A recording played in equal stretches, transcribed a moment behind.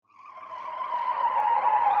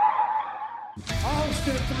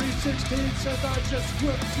Austin 316 says I just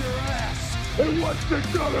whipped your ass. And what's it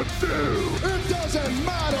gonna do? It doesn't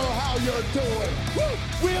matter how you're doing. Woo!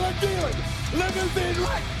 Wheeling, dealing, limousine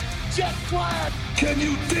right, jet flying. Can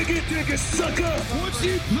you dig it, sucker? Would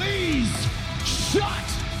you please shut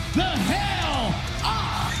the hell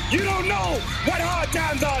up? You don't know what hard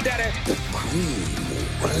times are, Daddy. The cream will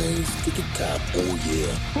rise to the top, oh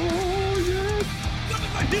yeah. Oh, yeah. Look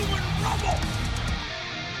at the human rumble.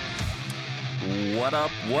 What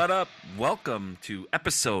up, what up? Welcome to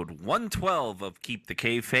episode 112 of Keep the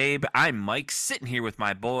Kayfabe. I'm Mike, sitting here with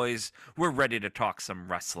my boys. We're ready to talk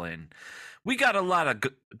some wrestling. We got a lot of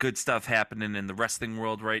good stuff happening in the wrestling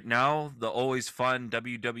world right now. The always fun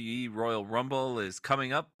WWE Royal Rumble is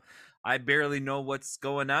coming up. I barely know what's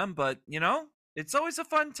going on, but, you know, it's always a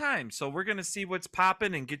fun time. So we're going to see what's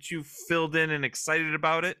popping and get you filled in and excited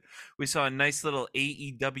about it. We saw a nice little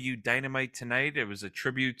AEW Dynamite tonight. It was a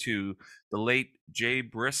tribute to the late Jay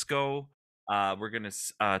Briscoe. We're going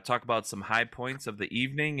to talk about some high points of the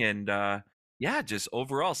evening and, just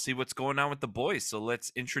overall see what's going on with the boys. So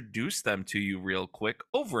let's introduce them to you real quick.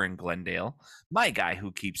 Over in Glendale, my guy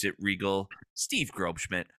who keeps it regal, Steve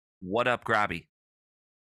Grobschmidt. What up, Grobby?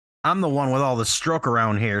 I'm the one with all the stroke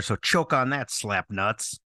around here, so choke on that, slap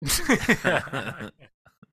nuts.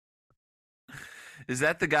 Is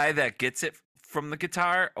that the guy that gets it from the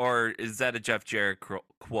guitar, or is that a Jeff Jarrett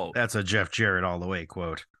quote? That's a Jeff Jarrett all the way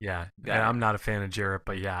quote. Yeah, I'm not a fan of Jarrett,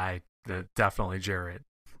 but yeah, definitely Jarrett.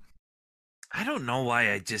 I don't know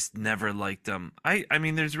why I just never liked him. I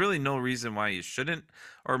mean, there's really no reason why you shouldn't,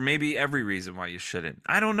 or maybe every reason why you shouldn't.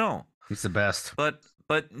 I don't know. He's the best. But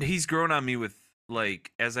he's grown on me with,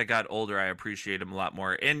 like, as I got older, I appreciate him a lot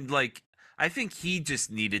more. And, like, I think he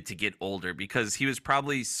just needed to get older because he was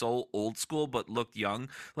probably so old school but looked young.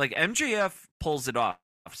 Like, MJF pulls it off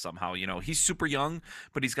somehow, you know. He's super young,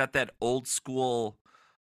 but he's got that old school,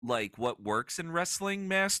 like, what works in wrestling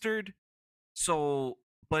mastered. So,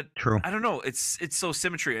 but True. I don't know. It's so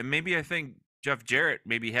symmetry. And maybe I think Jeff Jarrett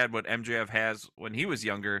maybe had what MJF has when he was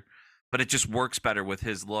younger, but it just works better with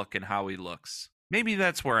his look and how he looks. Maybe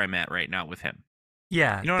that's where I'm at right now with him.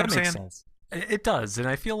 Yeah, you know what that I'm makes saying? sense. It does, and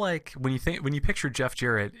I feel like when you picture Jeff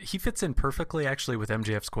Jarrett, he fits in perfectly actually with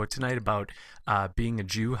MJF's quote tonight about being a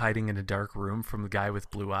Jew hiding in a dark room from the guy with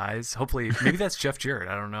blue eyes. Hopefully, maybe that's Jeff Jarrett.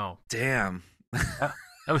 I don't know. Damn.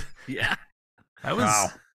 Yeah. That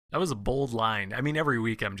was a bold line. I mean, every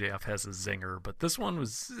week MJF has a zinger, but this one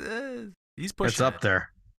was he's pushing. It's up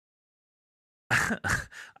there.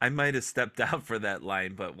 I might have stepped out for that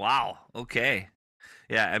line, but wow. Okay.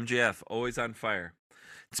 Yeah, MJF, always on fire.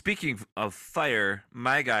 Speaking of fire,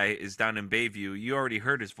 my guy is down in Bayview. You already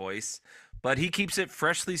heard his voice, but he keeps it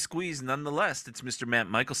freshly squeezed nonetheless. It's Mr. Matt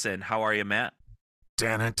Michelson. How are you, Matt?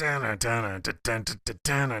 Cut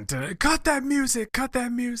that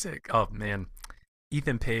music. Oh, man.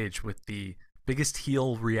 Ethan Page with the biggest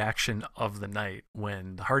heel reaction of the night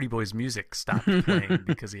when the Hardy Boys music stopped playing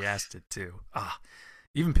because he asked it to.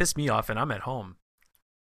 Even pissed me off, and I'm at home.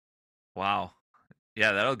 Wow.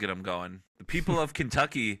 Yeah, that'll get them going. The people of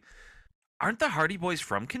Kentucky, aren't the Hardy Boys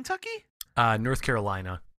from Kentucky? North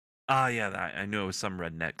Carolina. Yeah, I knew it was some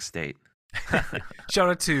redneck state. Shout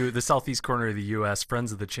out to the southeast corner of the U.S.,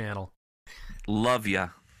 friends of the channel. Love ya.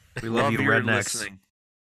 We love you, your rednecks. listening.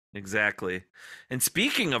 Exactly. And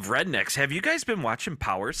speaking of rednecks, have you guys been watching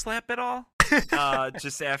Power Slap at all?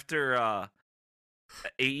 Just after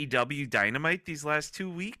AEW Dynamite these last 2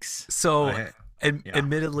 weeks? So,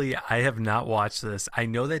 admittedly, I have not watched this. I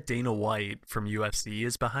know that Dana White from UFC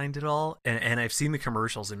is behind it all, and I've seen the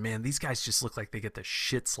commercials, and man, these guys just look like they get the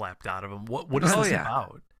shit slapped out of them. What is this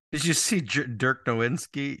about? Did you see Dirk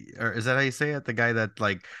Nowinski, or is that how you say it? The guy that,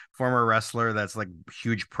 like, former wrestler that's like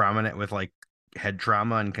huge prominent with like head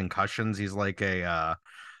trauma and concussions. He's like a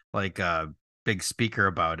big speaker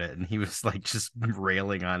about it, and he was like just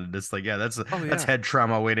railing on it. It's like, yeah, that's head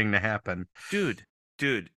trauma waiting to happen. Dude,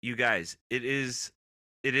 you guys, it is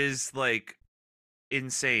like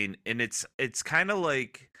insane, and it's kind of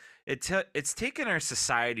like it's taken our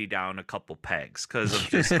society down a couple pegs because of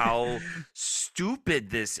just how stupid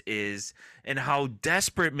this is and how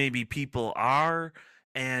desperate maybe people are,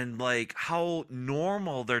 and like how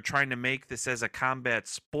normal they're trying to make this as a combat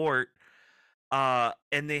sport.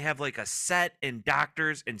 And they have like a set and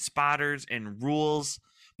doctors and spotters and rules,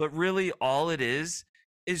 but really all it is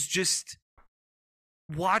just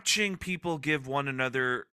watching people give one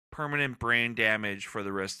another permanent brain damage for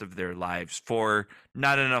the rest of their lives for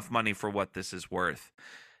not enough money for what this is worth.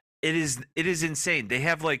 It is insane. They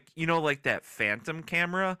have like, you know, like that phantom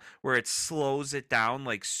camera where it slows it down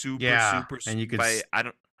like super and you could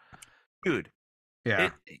dude.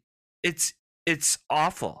 Yeah. It's It's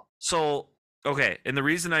awful. So, okay, and the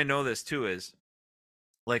reason I know this too is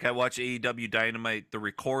like I watched AEW Dynamite, the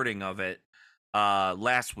recording of it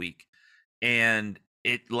last week, and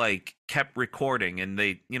it like kept recording, and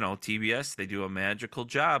they, TBS, they do a magical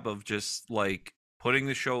job of just like putting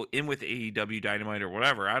the show in with AEW Dynamite or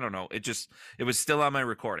whatever. I don't know. It was still on my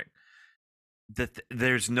recording.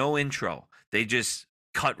 There's no intro. They just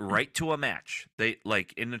cut right to a match. They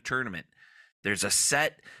like in the tournament. There's a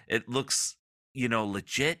set. It looks,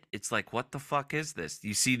 legit. It's like, what the fuck is this?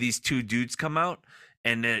 You see these two dudes come out,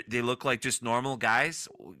 and they look like just normal guys.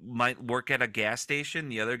 Might work at a gas station.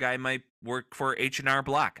 The other guy might work for H&R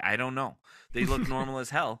Block. I don't know. They look normal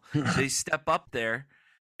as hell. They step up there,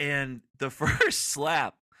 and the first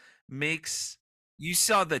slap makes you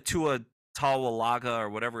saw the Tua Tagovailoa or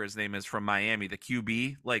whatever his name is from Miami, the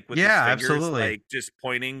QB, like with his fingers, absolutely, like just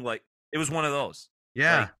pointing, like it was one of those.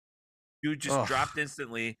 Yeah, like, dude just dropped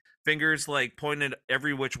instantly, fingers like pointed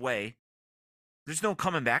every which way. There's no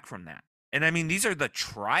coming back from that. And I mean, these are the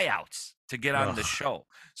tryouts to get on the show,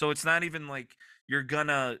 so it's not even like you're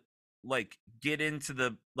gonna like get into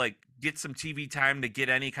the get some TV time to get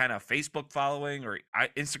any kind of Facebook following or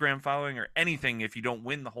Instagram following or anything if you don't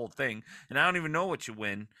win the whole thing. And I don't even know what you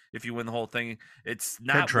win if you win the whole thing. It's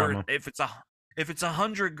not worth, if it's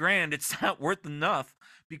 $100,000, it's not worth enough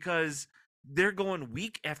because they're going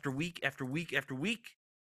week after week after week after week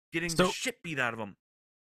getting the shit beat out of them.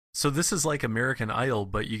 So this is like American Idol,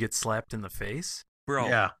 but you get slapped in the face? Bro,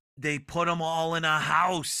 yeah. They put them all in a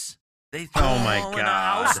house. They throw them all in a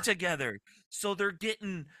house together. So they're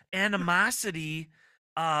getting animosity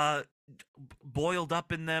boiled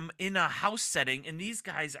up in them in a house setting. And these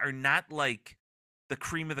guys are not like the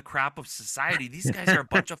cream of the crop of society. These guys are a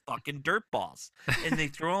bunch of fucking dirtballs. And they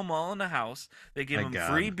throw them all in a house. They give them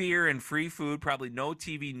free beer and free food, probably no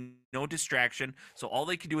TV, no distraction. So all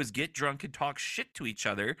they can do is get drunk and talk shit to each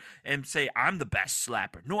other and say, I'm the best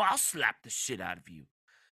slapper. No, I'll slap the shit out of you.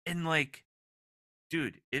 And like,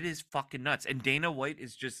 dude, it is fucking nuts. And Dana White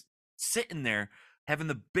is just sitting there having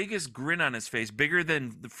the biggest grin on his face, bigger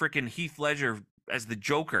than the freaking Heath Ledger as the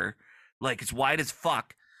Joker. Like, it's wide as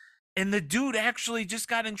fuck. And the dude actually just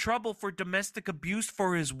got in trouble for domestic abuse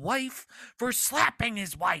for his wife, for slapping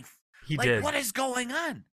his wife. He did. What is going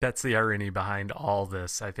on? That's the irony behind all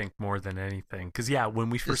this, I think, more than anything. Because, yeah, when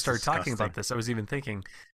we first started talking about this, I was even thinking,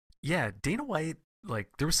 yeah, Dana White, like,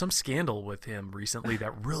 there was some scandal with him recently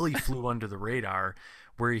that really flew under the radar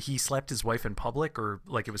where he slapped his wife in public, or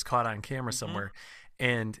like it was caught on camera somewhere.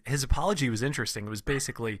 And his apology was interesting. It was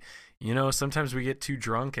basically, sometimes we get too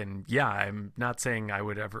drunk, and yeah, I'm not saying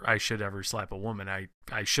I should ever slap a woman.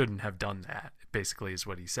 I shouldn't have done that, basically is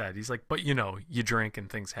what he said. He's like, but you drink and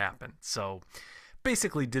things happen. So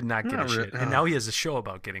basically did not give a shit. And now he has a show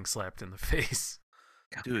about getting slapped in the face.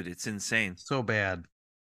 Dude, it's insane. So bad.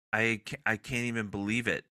 I can't even believe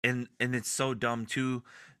it. And it's so dumb too.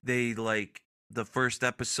 They like the first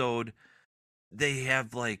episode, they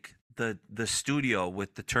have like the studio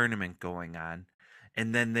with the tournament going on,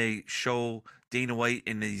 and then they show Dana White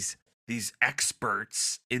and these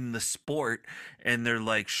experts in the sport, and they're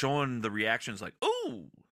like showing the reactions like, oh,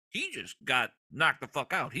 he just got knocked the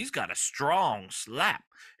fuck out. He's got a strong slap.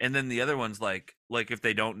 And then the other one's like if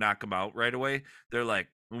they don't knock him out right away, they're like,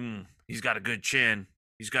 he's got a good chin.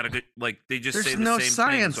 He's got a good, like, they just say the same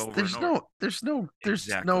science. things over There's and over. There's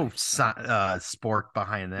no sport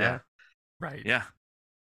behind that. Yeah. Right. Yeah.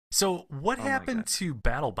 So what happened to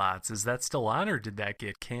BattleBots? Is that still on, or did that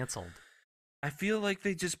get canceled? I feel like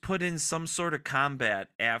they just put in some sort of combat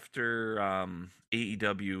after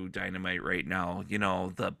AEW Dynamite right now.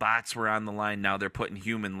 The bots were on the line. Now they're putting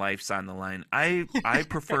human lives on the line. I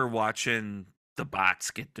prefer watching the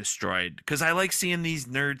bots get destroyed because I like seeing these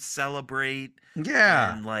nerds celebrate.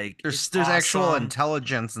 Yeah, and like there's actual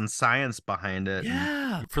intelligence and science behind it.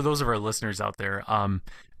 Yeah. For those of our listeners out there,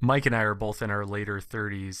 Mike and I are both in our later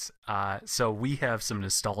 30s, so we have some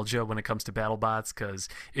nostalgia when it comes to BattleBots, because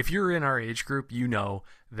if you're in our age group, you know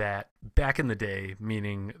that back in the day,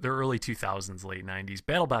 meaning the early 2000s, late 90s,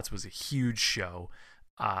 BattleBots was a huge show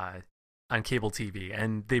on cable TV,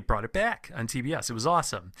 and they brought it back on TBS. It was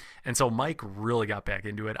awesome. And so Mike really got back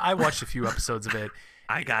into it. I watched a few episodes of it.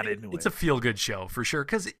 I got into it. It's a feel-good show for sure,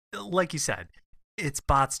 because like you said, it's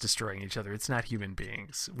bots destroying each other. It's not human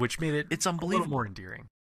beings, which made it it's unbelievable, a little more endearing.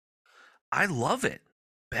 I love it.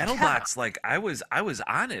 BattleBots, like I was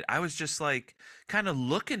on it. I was just like kind of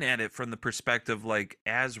looking at it from the perspective like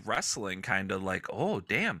as wrestling, kind of like, oh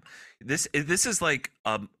damn, this is like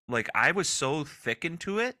I was so thick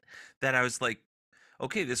into it that I was like,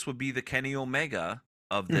 okay, this would be the Kenny Omega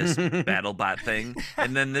of this BattleBot thing,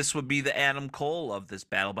 and then this would be the Adam Cole of this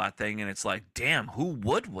BattleBot thing, and it's like, damn, who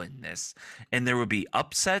would win this? And there would be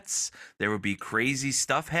upsets, there would be crazy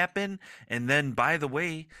stuff happen, and then, by the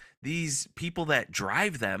way, these people that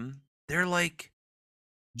drive them, they're like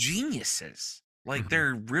geniuses. Like,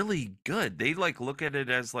 they're really good. They like look at it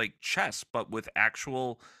as like chess, but with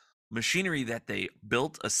actual machinery that they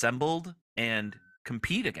built, assembled, and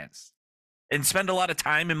compete against, and spend a lot of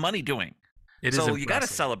time and money doing. So you got to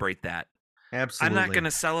celebrate that. Absolutely. I'm not going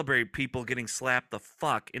to celebrate people getting slapped the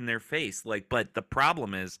fuck in their face. Like, but the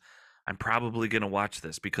problem is, I'm probably going to watch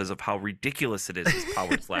this because of how ridiculous it is, this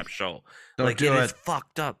Power Slap show. Like, it is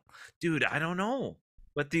fucked up. Dude, I don't know.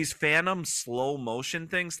 But these Phantom slow motion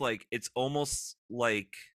things, like, it's almost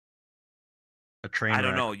like a train I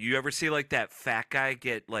don't wreck. know. You ever see like that fat guy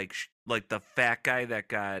get like the fat guy that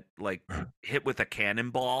got like hit with a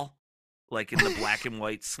cannonball? Like in the black and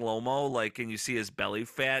white slow-mo, like, and you see his belly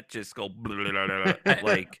fat just go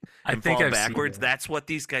like and fall backwards. That's what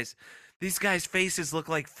these guys' faces look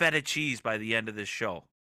like feta cheese by the end of this show,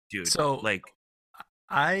 dude. So like,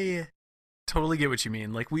 I totally get what you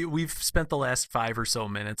mean. Like we've spent the last 5 or so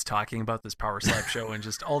minutes talking about this Power Slap show and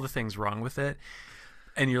just all the things wrong with it.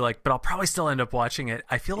 And you're like, but I'll probably still end up watching it.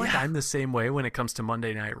 I feel like I'm the same way when it comes to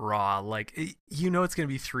Monday Night Raw. Like, it's going to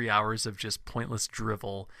be 3 hours of just pointless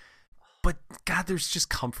drivel. But, God, there's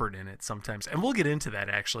just comfort in it sometimes. And we'll get into that,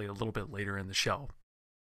 actually, a little bit later in the show.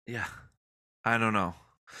 Yeah. I don't know.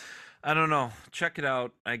 Check it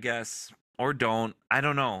out, I guess. Or don't. I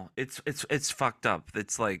don't know. It's fucked up.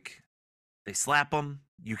 It's like they slap them.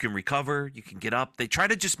 You can recover. You can get up. They try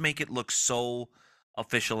to just make it look so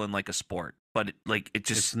official and like a sport. But, it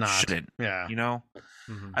just shouldn't. Yeah. You know?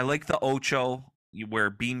 Mm-hmm. I like the Ocho,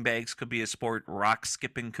 where beanbags could be a sport. Rock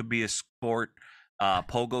skipping could be a sport.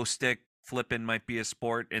 Pogo stick flipping might be a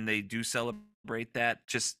sport, and they do celebrate that.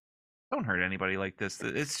 Just don't hurt anybody like this.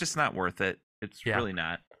 It's just not worth it. It's really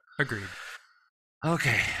not. Agreed.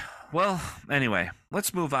 Okay. Well, anyway,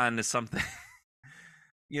 let's move on to something,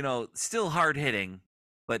 still hard hitting,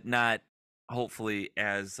 but not hopefully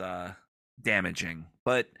as damaging.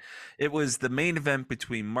 But it was the main event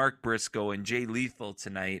between Mark Briscoe and Jay Lethal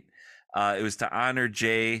tonight. It was to honor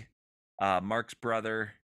Jay, Mark's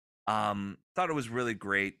brother. Thought it was really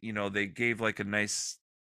great. They gave like a nice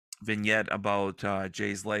vignette about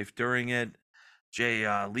Jay's life during it. Jay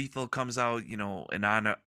Lethal comes out, and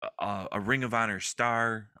on a Ring of Honor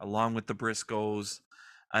star along with the Briscoes,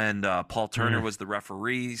 and Paul Turner was the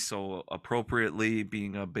referee, so appropriately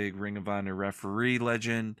being a big Ring of Honor referee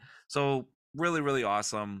legend. So really, really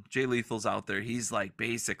awesome. Jay Lethal's out there. He's like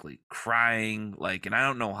basically crying, and I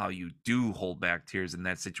don't know how you do hold back tears in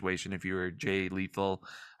that situation. If you were Jay Lethal,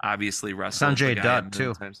 obviously wrestled Sanjay Dutt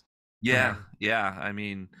too. Yeah. I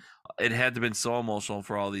mean, it had to have been so emotional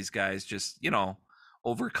for all these guys, just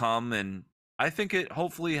overcome, and I think it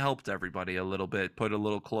hopefully helped everybody a little bit, put a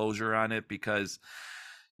little closure on it, because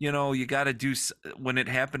you got to do, when it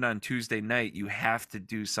happened on Tuesday night, you have to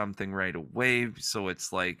do something right away. So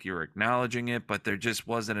it's like you're acknowledging it, but there just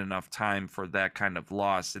wasn't enough time for that kind of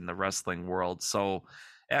loss in the wrestling world. So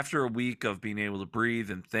after a week of being able to breathe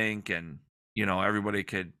and think, and, everybody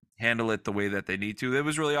could handle it the way that they need to, it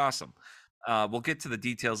was really awesome. We'll get to the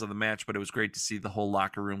details of the match, but it was great to see the whole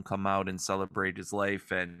locker room come out and celebrate his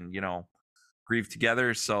life and, grieve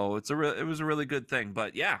together. So it was a really good thing.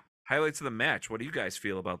 But yeah, highlights of the match. What do you guys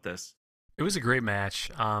feel about this? It was a great match.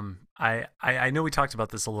 I know we talked about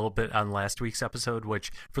this a little bit on last week's episode,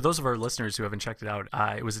 which for those of our listeners who haven't checked it out,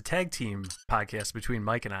 it was a tag team podcast between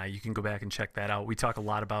Mike and I. You can go back and check that out. We talk a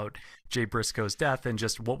lot about Jay Briscoe's death and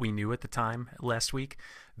just what we knew at the time last week.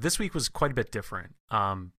 This week was quite a bit different.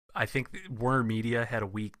 I think Warner Media had a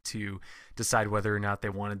week to decide whether or not they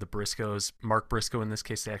wanted the Briscoes, Mark Briscoe in this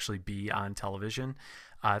case, to actually be on television.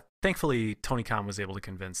 Thankfully, Tony Khan was able to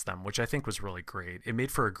convince them, which I think was really great. It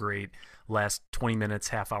made for a great last 20 minutes,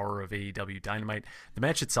 half hour of AEW Dynamite. The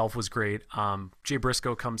match itself was great. Mark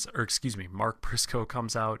Briscoe comes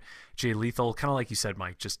out. Jay Lethal, kind of like you said,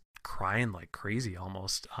 Mike, just crying like crazy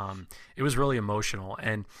almost. It was really emotional.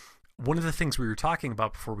 And one of the things we were talking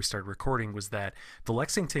about before we started recording was that the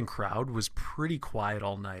Lexington crowd was pretty quiet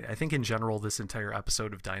all night. I think in general, this entire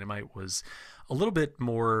episode of Dynamite was a little bit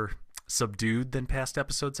more subdued than past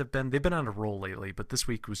episodes have been. They've been on a roll lately, but this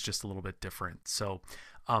week was just a little bit different. So,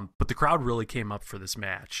 but the crowd really came up for this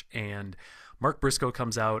match, and Mark Briscoe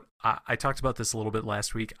comes out. I talked about this a little bit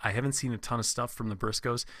last week. I haven't seen a ton of stuff from the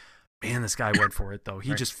Briscoes. Man, this guy went for it, though.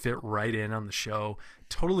 He just fit right in on the show.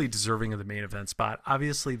 Totally deserving of the main event spot.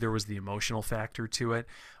 Obviously, there was the emotional factor to it.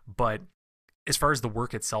 But as far as the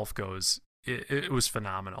work itself goes, it was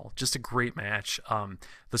phenomenal. Just a great match.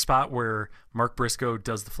 The spot where Mark Briscoe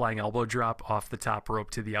does the flying elbow drop off the top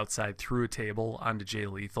rope to the outside through a table onto Jay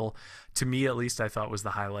Lethal, to me at least, I thought was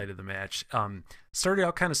the highlight of the match. Started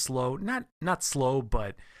out kind of slow, not slow,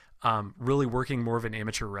 but really working more of an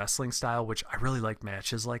amateur wrestling style, which I really like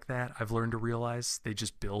matches like that. I've learned to realize they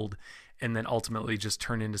just build and then ultimately just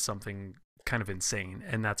turn into something kind of insane,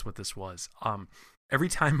 and that's what this was. Every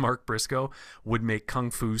time Mark Briscoe would make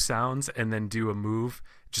kung fu sounds and then do a move,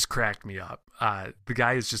 just cracked me up. The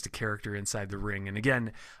guy is just a character inside the ring. And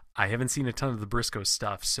again, I haven't seen a ton of the Briscoe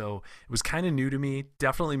stuff, so it was kind of new to me.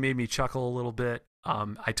 Definitely made me chuckle a little bit.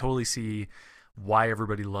 I totally see why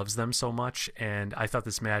everybody loves them so much, and I thought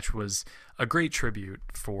this match was a great tribute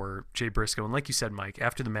for Jay Briscoe. And like you said, Mike,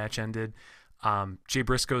 after the match ended, Jay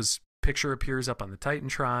Briscoe's picture appears up on the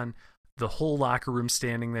Titantron, the whole locker room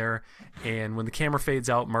standing there, and when the camera fades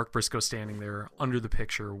out, Mark Briscoe standing there under the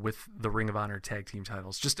picture with the Ring of Honor tag team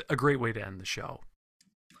titles. Just a great way to end the show.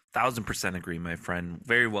 1,000% agree, my friend.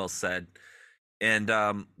 Very well said. And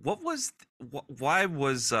why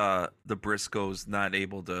was the Briscoes not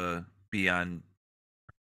able to be on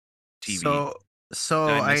TV? So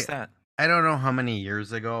Did I miss that? I don't know how many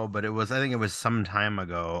years ago, but I think it was some time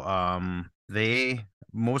ago. They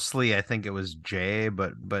mostly, I think it was Jay,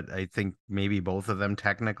 but I think maybe both of them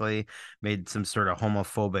technically made some sort of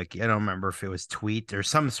homophobic, I don't remember if it was tweet or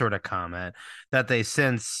some sort of comment that they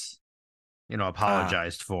since,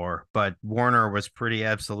 apologized for. But Warner was pretty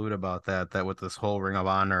absolute about that with this whole Ring of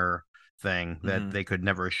Honor thing, that they could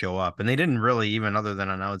never show up. And they didn't really, even other than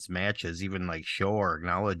announce matches, even like show or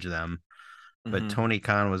acknowledge them. But Tony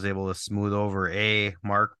Khan was able to smooth over A,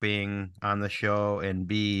 Mark being on the show, and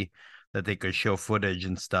B, that they could show footage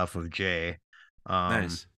and stuff of Jay.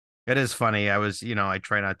 Nice. It is funny. I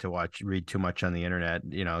try not to read too much on the internet,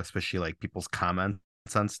 especially like people's comments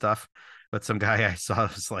on stuff. But some guy I saw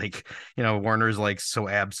was like, Warner's like so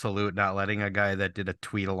absolute, not letting a guy that did a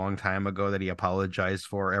tweet a long time ago that he apologized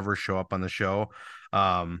for ever show up on the show.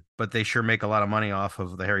 But they sure make a lot of money off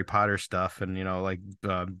of the Harry Potter stuff, and like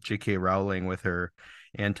J.K. Rowling with her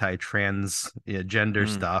anti-trans gender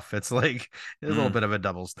stuff. It's like there's a little bit of a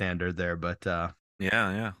double standard there, but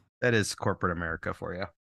yeah, that is corporate America for you.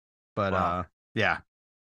 But Wow. Yeah.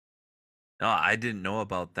 No, I didn't know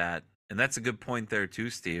about that, and that's a good point there too,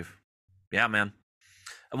 Steve. Yeah, man.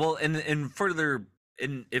 Well, and further,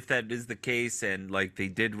 and if that is the case, and like they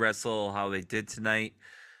did wrestle how they did tonight,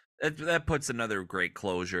 that puts another great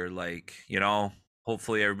closure. Like,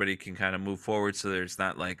 hopefully everybody can kind of move forward, so there's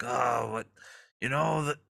not like, oh, what,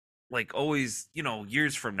 that like always,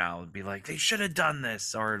 years from now it'd be like they should have done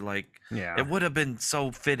this, or like it would have been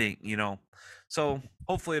so fitting, So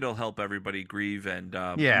hopefully it'll help everybody grieve and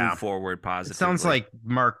move forward positively. It sounds like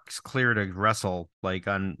Mark's clear to wrestle like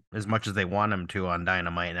on as much as they want him to on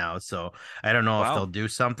Dynamite now. So I don't know if they'll do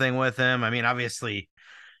something with him. I mean, obviously,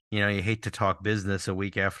 you hate to talk business a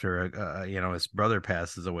week after his brother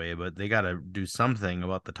passes away, but they got to do something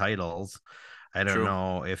about the titles. I don't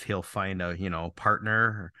know if he'll find a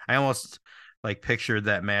partner. I almost like pictured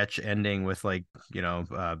that match ending with like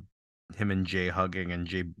him and Jay hugging, and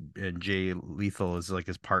Jay Lethal is like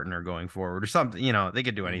his partner going forward or something. They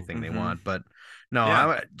could do anything they want. But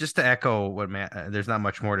no, just to echo what Matt, there's not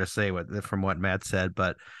much more to say from what Matt said,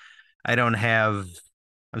 but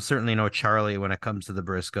I'm certainly no Charlie when it comes to the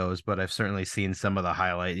Briscoes, but I've certainly seen some of the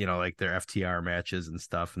highlight, like their FTR matches and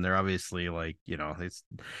stuff. And they're obviously like,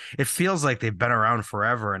 it feels like they've been around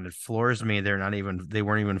forever, and it floors me. They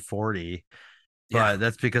weren't even 40, but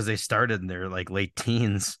that's because they started in their like late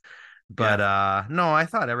teens. But no, I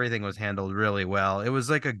thought everything was handled really well. It was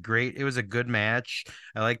a good match.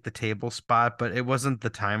 I liked the table spot, but it wasn't the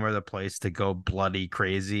time or the place to go bloody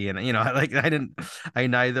crazy. And I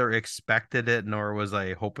neither expected it nor was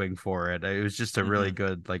I hoping for it. It was just a really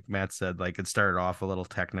good, like Matt said, like it started off a little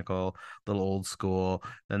technical, a little old school,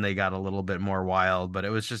 then they got a little bit more wild, but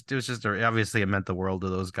obviously it meant the world to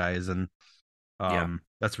those guys, and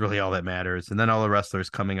that's really all that matters. And then all the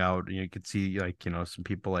wrestlers coming out, you could see like, some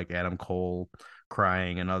people like Adam Cole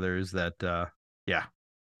crying, and others that,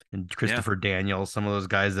 and Christopher Daniels, some of those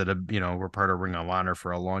guys that have, were part of Ring of Honor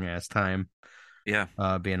for a long ass time. Yeah.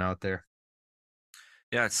 Being out there.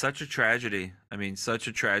 Yeah. It's such a tragedy. I mean, such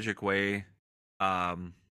a tragic way.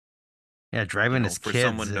 Driving his for kids.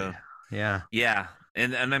 Someone to, yeah.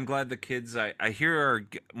 And I'm glad the kids I hear are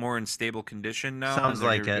more in stable condition now. Sounds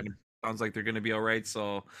like it. Sounds like they're going to be all right.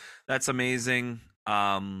 So that's amazing.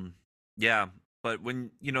 But when,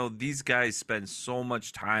 these guys spend so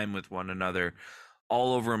much time with one another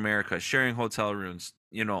all over America, sharing hotel rooms,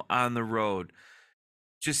 on the road,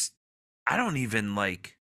 just, I don't even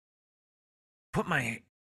like,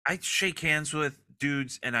 I shake hands with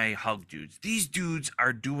dudes and I hug dudes. These dudes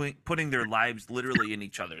are putting their lives literally in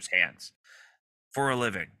each other's hands for a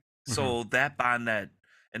living. So that bond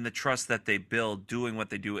and the trust that they build doing what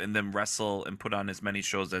they do and then wrestle and put on as many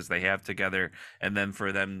shows as they have together, and then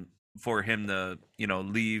for him to,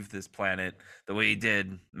 leave this planet the way he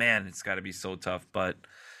did, man, it's got to be so tough. But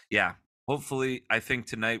yeah, hopefully, I think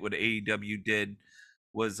tonight what AEW did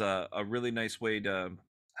was a really nice way to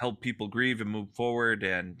help people grieve and move forward.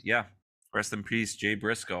 And yeah, rest in peace, Jay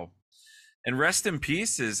Briscoe. And rest in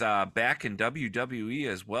peace is back in WWE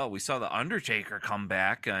as well. We saw The Undertaker come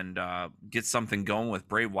back and get something going with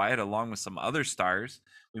Bray Wyatt along with some other stars.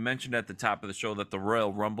 We mentioned at the top of the show that the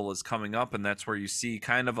Royal Rumble is coming up, and that's where you see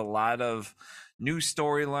kind of a lot of new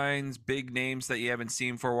storylines, big names that you haven't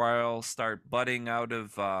seen for a while start budding out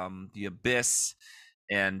of the abyss,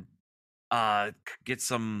 and get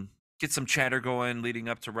some chatter going leading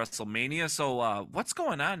up to WrestleMania. So what's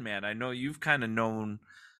going on, man? I know you've kind of known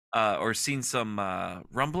or seen some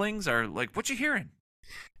rumblings, or like, what you hearing?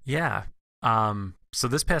 Yeah. So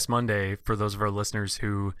this past Monday, for those of our listeners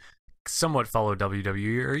who somewhat follow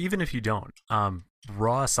WWE, or even if you don't,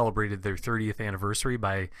 Raw celebrated their 30th anniversary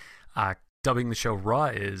by dubbing the show Raw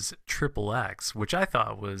is Triple X, which I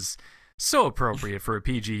thought was so appropriate for a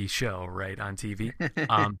PG show, right, on TV.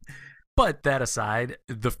 But that aside,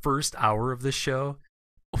 the first hour of this show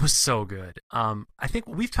was so good. I think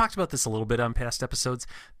we've talked about this a little bit on past episodes.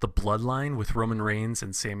 The bloodline with Roman Reigns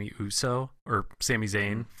and Sami Uso, or Sami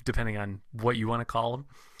Zayn, depending on what you want to call him.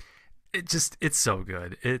 It's so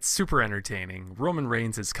good. It's super entertaining. Roman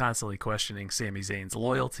Reigns is constantly questioning Sami Zayn's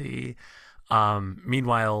loyalty.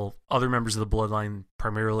 Meanwhile, other members of the bloodline,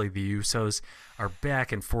 primarily the Usos, are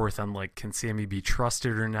back and forth on, like, can Sami be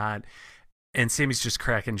trusted or not? And Sami's just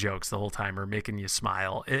cracking jokes the whole time or making you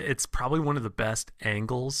smile. It's probably one of the best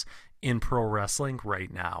angles in pro wrestling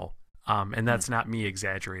right now. And that's not me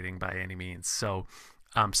exaggerating by any means. So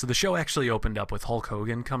the show actually opened up with Hulk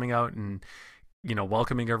Hogan coming out and,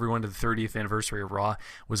 welcoming everyone to the 30th anniversary of Raw. It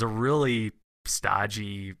was a really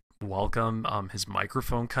stodgy welcome. His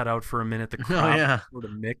microphone cut out for a minute. The crowd sort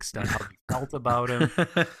of mixed on how they felt about him.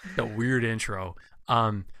 A weird intro.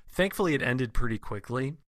 Thankfully, it ended pretty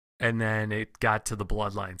quickly. And then it got to the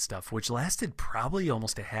bloodline stuff, which lasted probably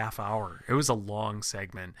almost a half hour. It was a long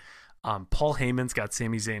segment. Paul Heyman's got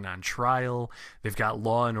Sami Zayn on trial. They've got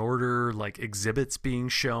Law and Order, like, exhibits being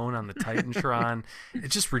shown on the Titantron.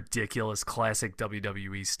 It's just ridiculous, classic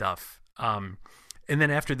WWE stuff. And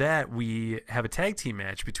then after that, we have a tag team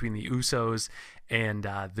match between the Usos and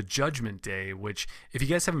the Judgment Day, which, if you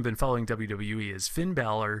guys haven't been following WWE, is Finn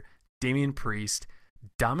Balor, Damian Priest,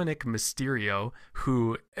 Dominic Mysterio,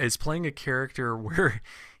 who is playing a character where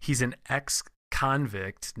he's an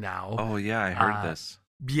ex-convict now. Oh, yeah, I heard this.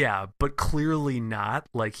 Yeah, but clearly not.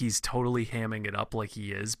 Like, he's totally hamming it up like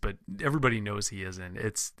he is, but everybody knows he isn't.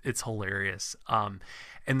 It's hilarious. And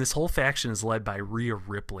this whole faction is led by Rhea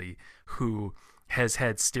Ripley, who has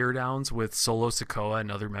had stare downs with Solo Sikoa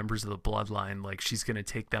and other members of the bloodline. Like, she's going to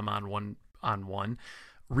take them on one-on-one.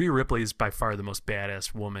 Rhea Ripley is by far the most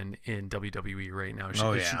badass woman in WWE right now.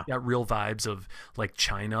 She's got real vibes of, like,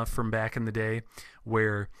 Chyna from back in the day,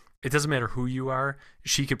 where it doesn't matter who you are,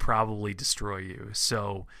 she could probably destroy you.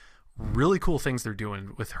 So really cool things they're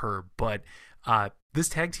doing with her. But this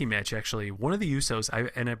tag team match, actually, one of the Usos,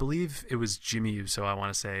 I believe it was Jimmy Uso, I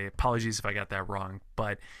want to say. Apologies if I got that wrong.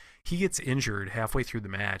 But he gets injured halfway through the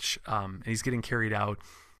match, and he's getting carried out.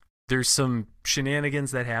 There's some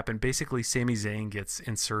shenanigans that happen. Basically, Sami Zayn gets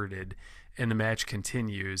inserted, and the match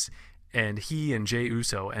continues, and he and Jey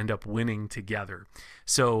Uso end up winning together.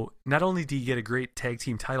 So not only do you get a great tag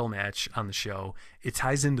team title match on the show, it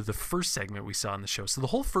ties into the first segment we saw on the show. So the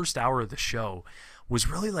whole first hour of the show was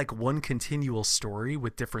really like one continual story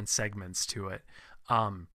with different segments to it.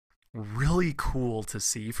 Really cool to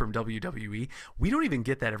see from WWE. We don't even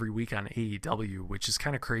get that every week on AEW, which is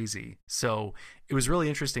kind of crazy. So it was really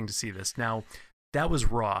interesting to see this. Now, that was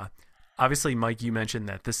Raw. Obviously, Mike, you mentioned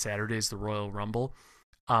that this Saturday is the Royal Rumble.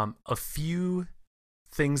 A few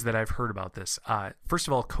things that I've heard about this. First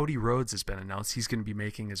of all, Cody Rhodes has been announced. He's going to be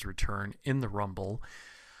making his return in the Rumble.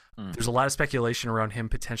 There's a lot of speculation around him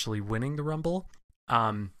potentially winning the Rumble.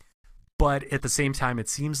 But at the same time, it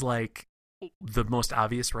seems like the most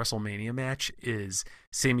obvious WrestleMania match is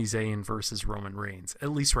Sami Zayn versus Roman Reigns, at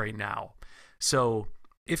least right now. So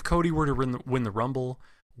if Cody were to win the Rumble,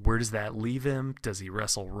 where does that leave him? Does he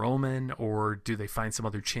wrestle Roman, or do they find some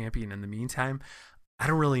other champion in the meantime? I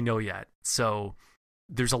don't really know yet. So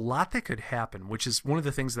there's a lot that could happen, which is one of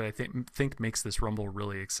the things that I think makes this Rumble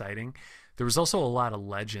really exciting. There was also a lot of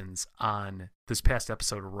legends on this past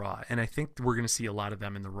episode of Raw, and I think we're going to see a lot of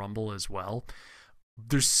them in the Rumble as well.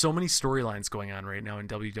 There's so many storylines going on right now in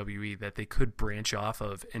WWE that they could branch off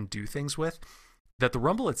of and do things with, that the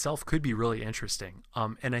Rumble itself could be really interesting.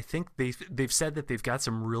 And I think they've said that they've got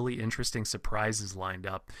some really interesting surprises lined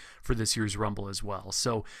up for this year's Rumble as well.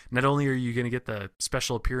 So not only are you going to get the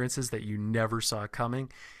special appearances that you never saw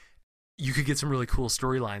coming, you could get some really cool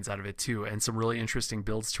storylines out of it too, and some really interesting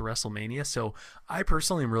builds to WrestleMania. So I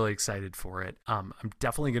personally am really excited for it. I'm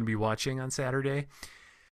definitely going to be watching on Saturday.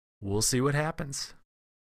 We'll see what happens.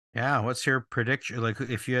 Yeah, what's your prediction? Like,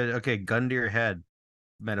 if you had gun to your head,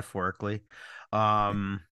 metaphorically,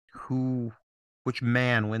 which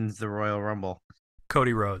man wins the Royal Rumble?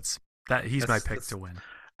 Cody Rhodes. He's my pick to win.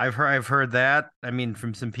 I've heard that. I mean,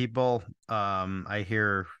 from some people, I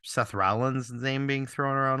hear Seth Rollins' name being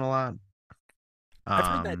thrown around a lot. I've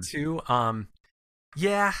heard that too.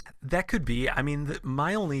 Yeah, that could be. I mean,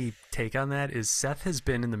 my only take on that is Seth has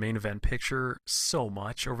been in the main event picture so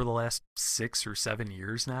much over the last 6 or 7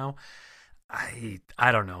 years now. I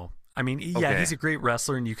don't know. I mean, yeah, he's a great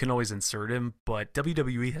wrestler and you can always insert him, but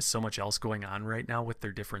WWE has so much else going on right now with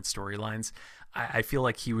their different storylines. I feel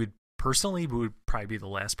like he would personally probably be the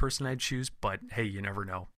last person I'd choose, but hey, you never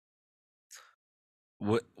know.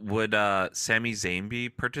 Would Sami Zayn be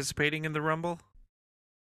participating in the Rumble?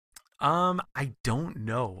 I don't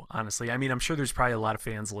know, honestly. I mean, I'm sure there's probably a lot of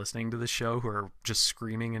fans listening to this show who are just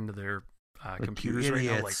screaming into their computers right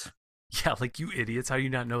now. Like, you idiots. How do you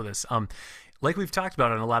not know this? Like we've talked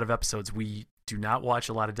about on a lot of episodes, we do not watch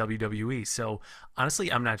a lot of WWE. So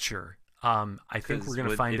honestly, I'm not sure. I think we're going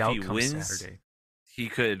to find out come Saturday. He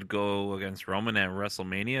could go against Roman at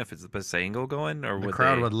WrestleMania if it's the best angle going, or the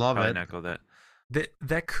crowd would love it. Not go that.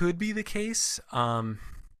 That could be the case.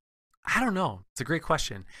 I don't know. It's a great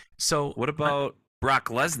question. So what about Brock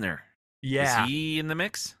Lesnar? Yeah, is he in the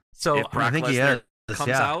mix? So if Brock Lesnar comes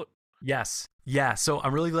out, yes, yeah. So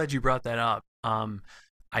I'm really glad you brought that up.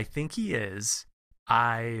 I think he is.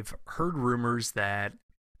 I've heard rumors that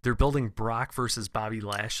they're building Brock versus Bobby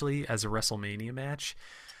Lashley as a WrestleMania match.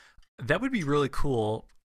 That would be really cool.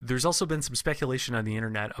 There's also been some speculation on the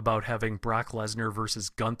internet about having Brock Lesnar versus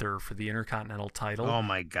Gunther for the Intercontinental title. Oh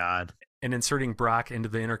my God. And inserting Brock into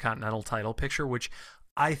the Intercontinental title picture, which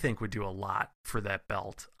I think would do a lot for that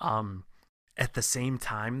belt. At the same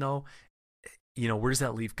time, though, you know, where does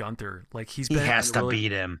that leave Gunther? Like, he has to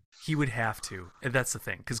beat him. He would have to. And that's the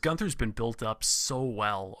thing, because Gunther's been built up so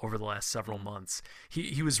well over the last several months.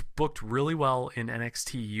 He was booked really well in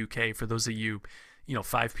NXT UK. For those of you,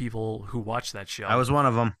 5 people who watch that show. I was one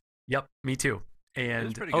of them. Yep, me too.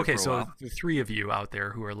 And okay, so the 3 of you out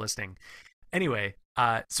there who are listening. Anyway,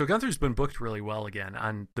 so Gunther's been booked really well again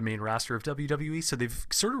on the main roster of WWE. So they've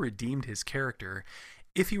sort of redeemed his character.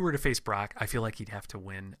 If he were to face Brock, I feel like he'd have to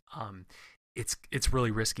win. It's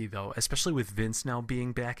really risky though, especially with Vince now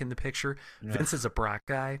being back in the picture. Yeah. Vince is a Brock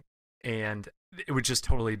guy, and it would just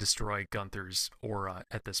totally destroy Gunther's aura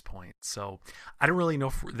at this point. So I don't really know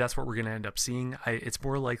if that's what we're going to end up seeing. It's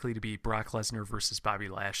more likely to be Brock Lesnar versus Bobby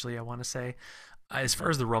Lashley, I want to say. As far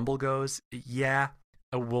as the Rumble goes, yeah,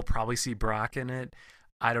 we'll probably see Brock in it.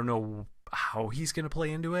 I don't know how he's going to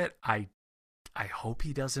play into it. I hope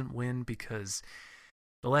he doesn't win, because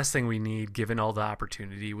the last thing we need, given all the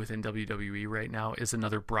opportunity within WWE right now, is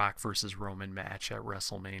another Brock versus Roman match at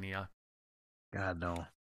WrestleMania. God, no.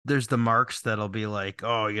 There's the marks that'll be like,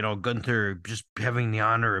 oh, Gunther just having the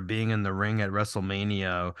honor of being in the ring at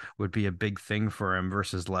WrestleMania would be a big thing for him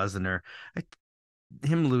versus Lesnar.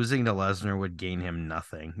 Him losing to Lesnar would gain him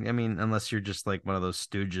nothing. I mean, unless you're just like one of those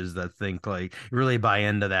stooges that think like really buy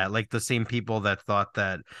into that, like the same people that thought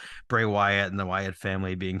that Bray Wyatt and the Wyatt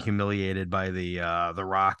family being humiliated by the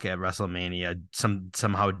Rock at WrestleMania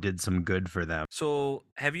somehow did some good for them. So,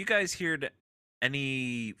 have you guys heard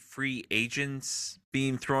any free agents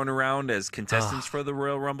being thrown around as contestants for the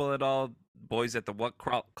Royal Rumble at all? Boys at the What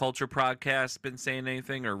Culture podcast been saying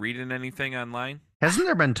anything or reading anything online? Hasn't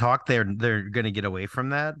there been talk they're going to get away from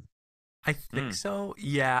that? I think so.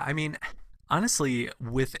 Yeah. I mean, honestly,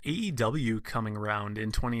 with AEW coming around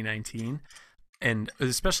in 2019, and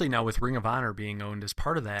especially now with Ring of Honor being owned as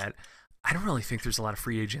part of that, I don't really think there's a lot of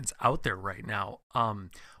free agents out there right now. Right.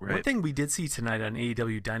 One thing we did see tonight on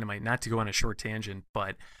AEW Dynamite, not to go on a short tangent,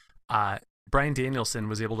 but Bryan Danielson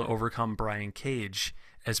was able to overcome Brian Cage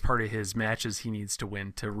as part of his matches he needs to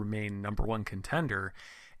win to remain #1 contender.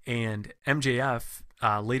 And MJF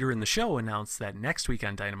later in the show announced that next week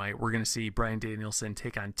on Dynamite, we're going to see Bryan Danielson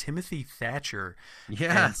take on Timothy Thatcher.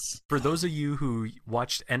 Yes. And for those of you who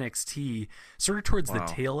watched NXT sort of towards the Wow.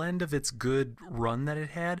 tail end of its good run that it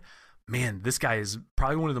had, man, this guy is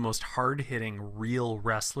probably one of the most hard-hitting real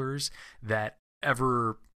wrestlers that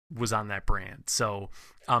ever was on that brand. So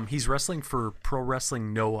he's wrestling for Pro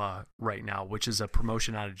Wrestling Noah right now, which is a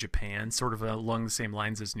promotion out of Japan, sort of along the same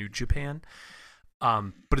lines as New Japan.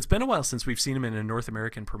 But it's been a while since we've seen him in a North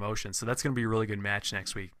American promotion, so that's going to be a really good match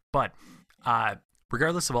next week. But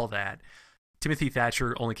regardless of all that, Timothy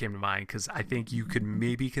Thatcher only came to mind because I think you could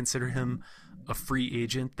maybe consider him a free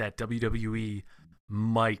agent that WWE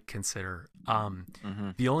might consider.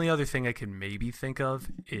 The only other thing I can maybe think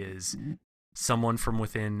of is someone from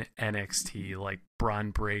within NXT, like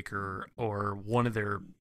Braun Breaker or one of their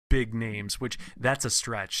big names, which that's a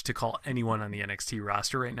stretch to call anyone on the NXT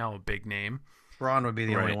roster right now a big name. Braun would be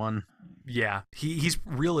the only one. Yeah, he's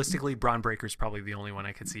realistically, Braun Breaker's probably the only one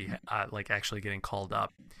I could see like actually getting called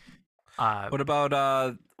up. What about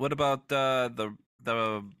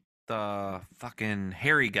the fucking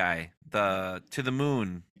hairy guy, the To the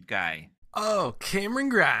Moon guy? Oh, Cameron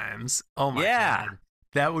Grimes. Oh my God.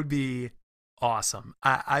 That would be awesome.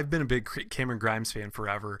 I've been a big Cameron Grimes fan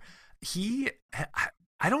forever.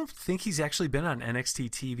 I don't think he's actually been on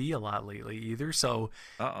NXT TV a lot lately either. So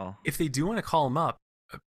if they do want to call him up,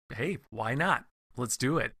 hey, why not? Let's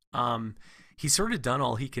do it. He's sort of done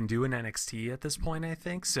all he can do in NXT at this point, I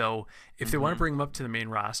think. So if they want to bring him up to the main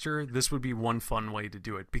roster, this would be one fun way to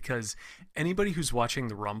do it, because anybody who's watching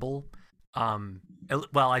the Rumble,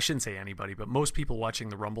 well, I shouldn't say anybody, but most people watching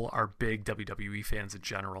the Rumble are big WWE fans in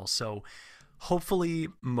general. So hopefully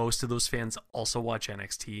most of those fans also watch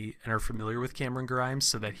NXT and are familiar with Cameron Grimes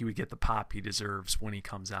so that he would get the pop he deserves when he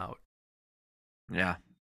comes out. Yeah,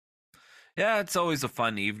 it's always a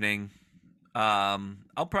fun evening.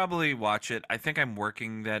 I'll probably watch it. I think I'm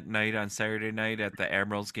working that night on Saturday night at the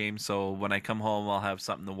Admirals game, so when I come home I'll have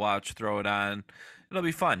something to watch, throw it on. It'll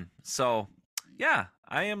be fun. So yeah,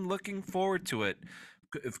 I am looking forward to it.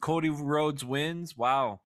 If Cody Rhodes wins,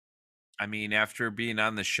 wow. I mean, after being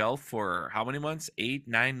on the shelf for how many months? 8,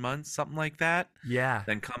 9 months, something like that. Yeah.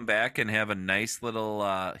 Then come back and have a nice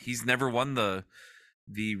little he's never won the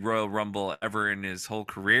Royal Rumble ever in his whole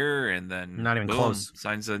career, and then Not even boom, close.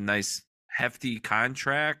 signs a nice hefty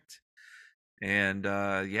contract. And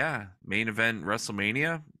main event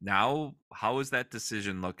WrestleMania. Now, how is that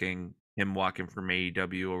decision looking, him walking from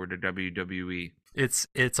AEW over to WWE?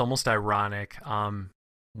 It's almost ironic.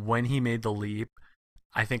 When he made the leap,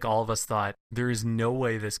 I think all of us thought there is no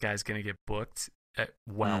way this guy's going to get booked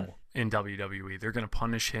in WWE. They're going to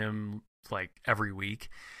punish him like every week.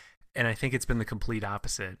 And I think it's been the complete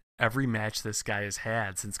opposite. Every match this guy has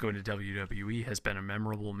had since going to WWE has been a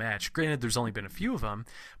memorable match. Granted, there's only been a few of them,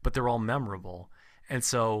 but they're all memorable. And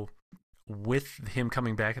so with him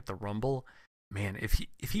coming back at the Rumble, man,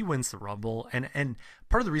 if he wins the Rumble, and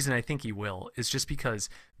part of the reason I think he will is just because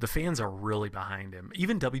the fans are really behind him.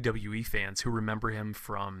 Even WWE fans who remember him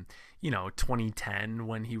from, 2010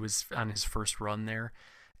 when he was on his first run there.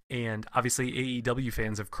 And obviously AEW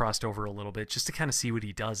fans have crossed over a little bit just to kind of see what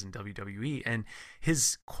he does in WWE. And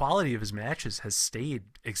his quality of his matches has stayed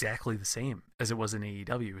exactly the same as it was in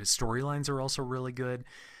AEW. His storylines are also really good.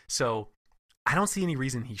 So I don't see any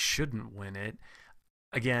reason he shouldn't win it.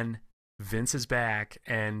 Again, Vince is back,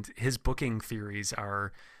 and his booking theories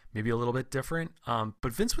are maybe a little bit different.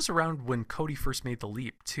 But Vince was around when Cody first made the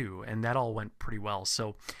leap too, and that all went pretty well.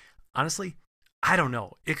 So honestly, I don't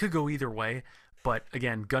know. It could go either way. But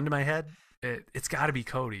again, gun to my head, it's got to be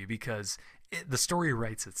Cody, because the story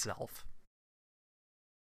writes itself.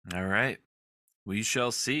 All right. We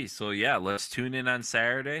shall see. So yeah, let's tune in on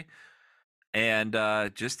Saturday and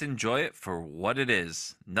just enjoy it for what it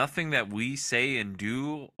is. Nothing that we say and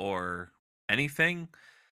do or anything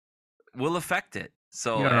will affect it.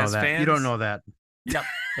 So You don't know as that. fans, You don't know that. Yep,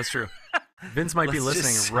 that's true. Vince might be Let's just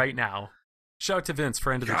listening right now. Shout out to Vince,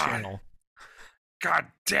 friend of the God. channel. God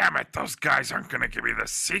damn it, those guys aren't going to give me the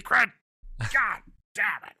secret. God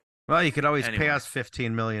damn it. Well, you could always Anyway. pay us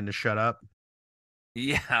 $15 million to shut up.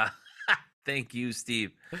 Yeah. Thank you,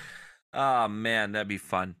 Steve. Oh man, that'd be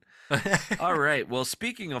fun. All right. Well,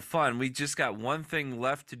 speaking of fun, we just got one thing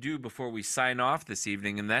left to do before we sign off this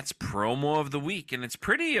evening, and that's promo of the week. And it's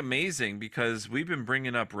pretty amazing because we've been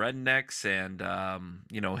bringing up rednecks and,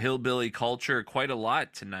 hillbilly culture quite a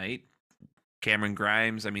lot tonight. Cameron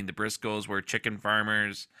Grimes, the Briscoes were chicken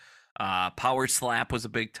farmers. Power Slap was a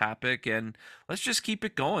big topic, and let's just keep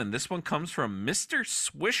it going. This one comes from Mr.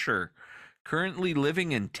 Swisher, currently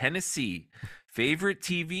living in Tennessee. Favorite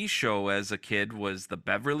TV show as a kid was the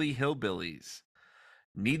Beverly Hillbillies.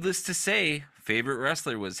 Needless to say, favorite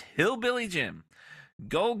wrestler was Hillbilly Jim.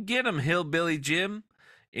 Go get him, Hillbilly Jim.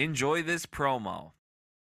 Enjoy this promo.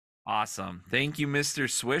 Awesome. Thank you, Mr.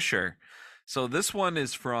 Swisher. So this one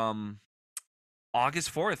is from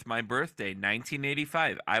August 4th, my birthday,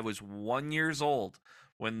 1985. I was 1 year old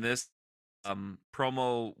when this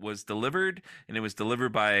promo was delivered, and it was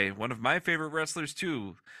delivered by one of my favorite wrestlers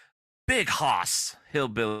too, Big Hoss,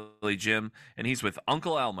 Hillbilly Jim, and he's with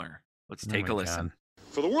Uncle Elmer. Let's take a listen. God.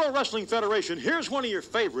 For the World Wrestling Federation, here's one of your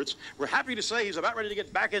favorites. We're happy to say he's about ready to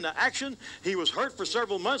get back into action. He was hurt for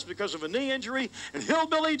several months because of a knee injury. And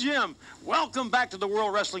Hillbilly Jim, welcome back to the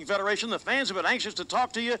World Wrestling Federation. The fans have been anxious to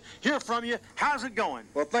talk to you, hear from you. How's it going?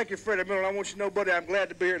 Well, thank you, Freddie Miller. I want you to know, buddy, I'm glad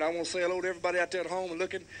to be here, and I want to say hello to everybody out there at home and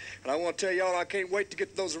looking. And I want to tell y'all I can't wait to get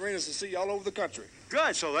to those arenas and see you all over the country.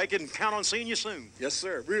 Good, so they can count on seeing you soon. Yes,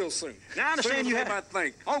 sir, real soon. Now, I understand you have... I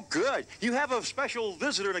think. Oh, good. You have a special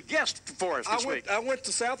visitor and a guest for us this week. I went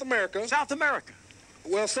to South America. South America?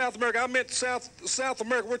 Well, South America. I meant South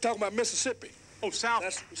America. We're talking about Mississippi. Oh, South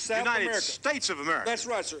United America. States of America. That's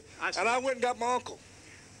right, sir. And I went and got my uncle.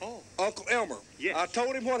 Oh. Uncle Elmer. Yes. I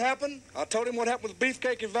told him what happened. I told him what happened with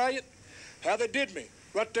Beefcake and Valiant. How they did me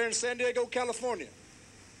right there in San Diego, California.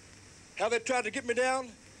 How they tried to get me down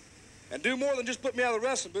and do more than just put me out of the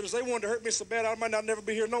wrestling business. They wanted to hurt me so bad I might not never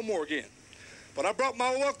be here no more again. But I brought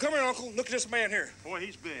my old, come here, Uncle. Look at this man here. Boy,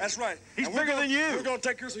 he's big. That's right. He's bigger than you. We're going to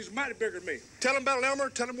take care of him. He's mighty bigger than me. Tell him about Elmer.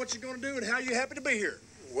 Tell him what you're going to do and how you're happy to be here.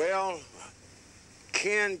 Well,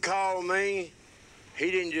 Ken called me.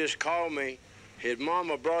 He didn't just call me. His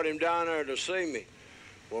mama brought him down there to see me.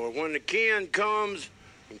 Well, when the Ken comes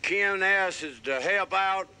and Ken asks us to help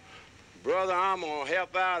out, brother, I'm going to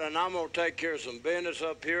help out, and I'm going to take care of some business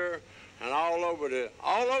up here and all over the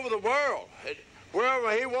world.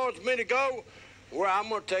 Wherever he wants me to go, where I'm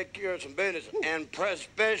going to take care of some business, and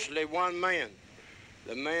especially one man,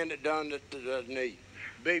 the man that done the knee,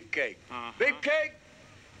 Beefcake. Beefcake,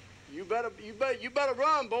 you better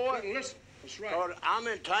run, boy. Listen, that's right. I'm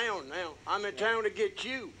in town now. I'm in town to get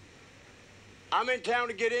you. I'm in town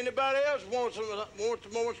to get anybody else wants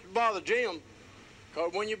to bother Jim.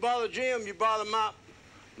 Because when you bother Jim, you bother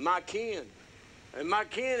my kin. And my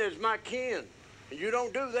kin is my kin. And you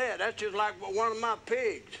don't do that. That's just like one of my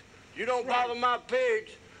pigs. You don't bother my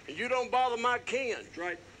pigs, and you don't bother my kin. That's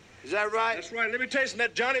right. Is that right? That's right. Let me tell you something,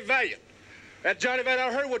 that Johnny Valiant. That Johnny Valiant,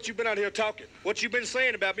 I heard what you've been out here talking. What you've been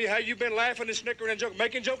saying about me, how you've been laughing and snickering and joking,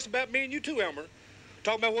 making jokes about me and you too, Elmer.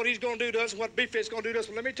 Talking about what he's going to do to us and what Beefcake's going to do to us.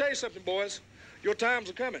 But let me tell you something, boys. Your times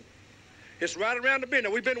are coming. It's right around the bend.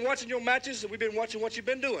 Now, we've been watching your matches, and we've been watching what you've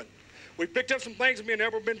been doing. We picked up some things that me and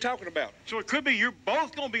Elmer have been talking about. So it could be you're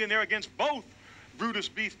both going to be in there against both Brutus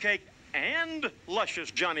Beefcake and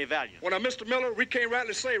Luscious Johnny Valiant. Well, now, Mr. Miller, we can't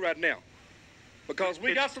rightly say right now. Because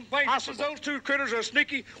we got some things. Since those two critters are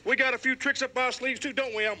sneaky, we got a few tricks up our sleeves, too,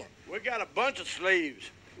 don't we, Elmer? We got a bunch of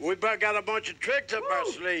sleeves. We got a bunch of tricks up our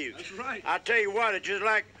sleeves. That's right. I tell you what, it's just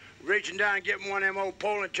like reaching down and getting one of them old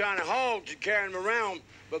Poland China hogs and carrying them around.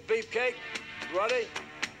 But Beefcake, buddy,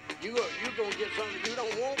 you gonna get something you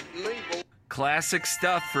don't want from me, boy. Classic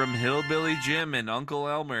stuff from Hillbilly Jim and Uncle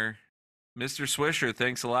Elmer. Mr. Swisher,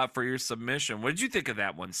 thanks a lot for your submission. What did you think of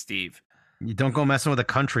that one, Steve? You don't go messing with a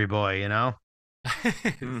country boy, you know?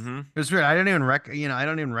 Mm-hmm. It was weird. I don't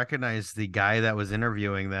even recognize the guy that was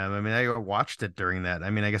interviewing them. I mean, I watched it during that. I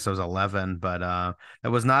mean, I guess I was 11, but it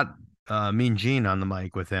was not Mean Gene on the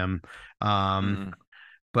mic with him.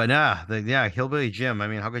 But Hillbilly Jim. I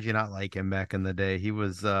mean, how could you not like him back in the day? He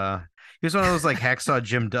was one of those like hacksaw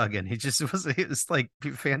Jim Duggan. He was like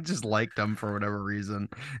fans just liked him for whatever reason,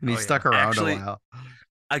 and he stuck around a while.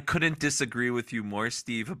 I couldn't disagree with you more,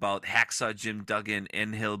 Steve, about Hacksaw Jim Duggan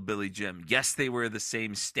and Hillbilly Jim. Yes, they were the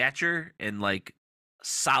same stature and like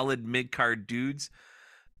solid mid-card dudes,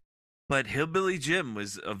 but Hillbilly Jim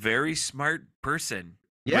was a very smart person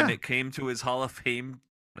when it came to his Hall of Fame.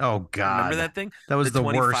 Oh, God. Remember that thing? That was the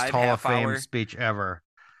worst Hall of Fame hour speech ever.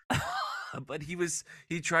 But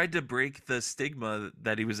he tried to break the stigma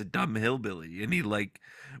that he was a dumb hillbilly, and he like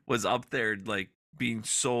was up there like being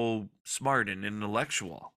so smart and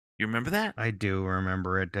intellectual. You remember that? I do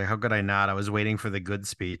remember it. How could I not? I was waiting for the good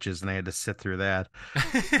speeches, and I had to sit through that.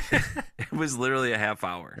 It was literally a half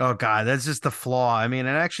hour. Oh, God, that's just the flaw. I mean,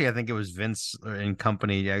 and actually, I think it was Vince and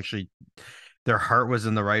company. Actually, their heart was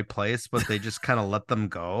in the right place, but they just kind of let them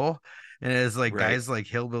go. And it's like guys like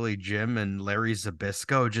Hillbilly Jim and Larry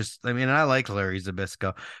Zbyszko I like Larry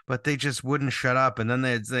Zbyszko, but they just wouldn't shut up. And then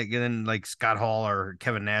then like Scott Hall or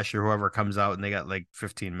Kevin Nash or whoever comes out and they got like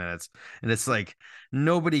 15 minutes. And it's like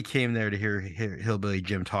nobody came there to hear Hillbilly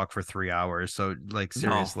Jim talk for 3 hours. So like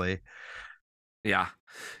seriously. No.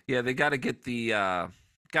 Yeah. They got to get the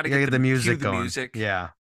Got to You gotta get the music cue the going. music. Yeah.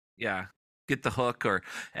 Yeah, get the hook, or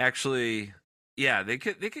actually, yeah, they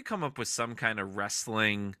could come up with some kind of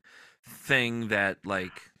wrestling thing that,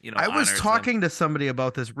 like, I was honors them. talking to somebody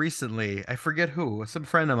about this recently. I forget who, some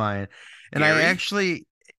friend of mine. And Gary? I actually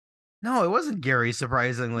no, it wasn't Gary,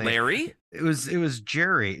 surprisingly. Larry? It was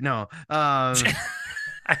Jerry. No.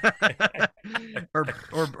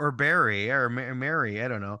 or Barry or Mary, I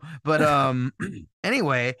don't know. But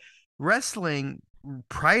anyway, wrestling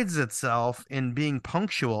prides itself in being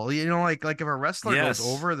punctual. Like if a wrestler Yes.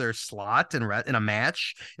 goes over their slot in a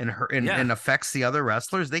match and Yeah. and affects the other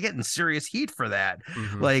wrestlers, they get in serious heat for that.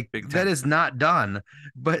 Mhm. Like Big that time. is not done.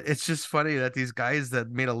 But it's just funny that these guys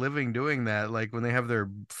that made a living doing that, like when they have their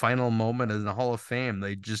final moment in the Hall of Fame,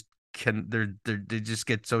 they just they just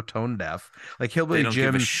get so tone deaf. Like They Hillbilly don't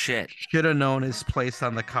give Jim a shit. should have known his place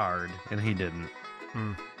on the card, and he didn't.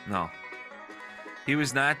 No. He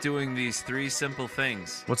was not doing these 3 simple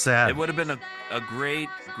things. What's that? It would have been a great,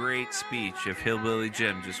 great speech if Hillbilly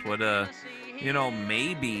Jim just would have,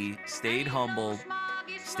 maybe stayed humble,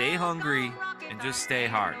 stay hungry, and just stay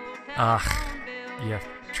hard. Yeah,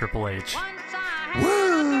 Triple H. Rocky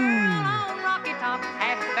Top,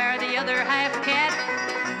 half bear, the other half cat.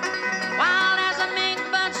 Wild as a mink,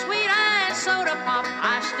 but sweet as soda pop.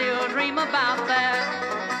 I still dream about that.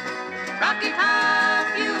 Rocky Top,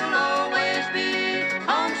 you'll always be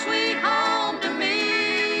home, sweet home to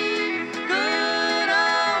me. Good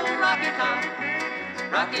old Rocky Top,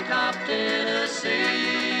 Rocky Top,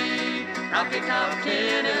 Tennessee. Rocky Top,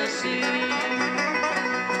 Tennessee.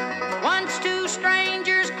 Once 2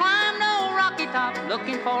 strangers climbed old Rocky Top,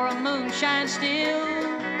 looking for a moonshine still.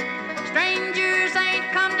 Strangers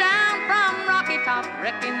ain't come down from Rocky Top,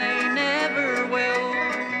 reckon they never will.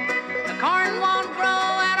 The corn won't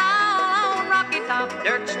grow at all on Rocky Top,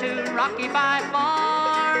 dirt's too rocky by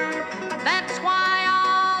far. That's why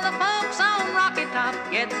all the folks on Rocky Top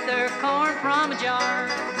get their corn from a jar.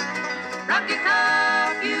 Rocky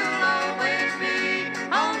Top, you'll always be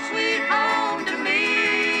home, sweet home to me.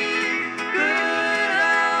 Good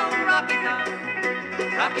old Rocky Top,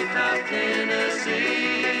 Rocky Top,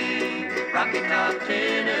 Tennessee. Rocky Top,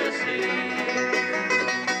 Tennessee.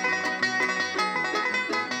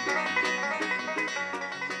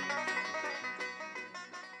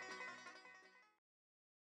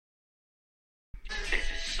 This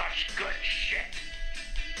is such good shit.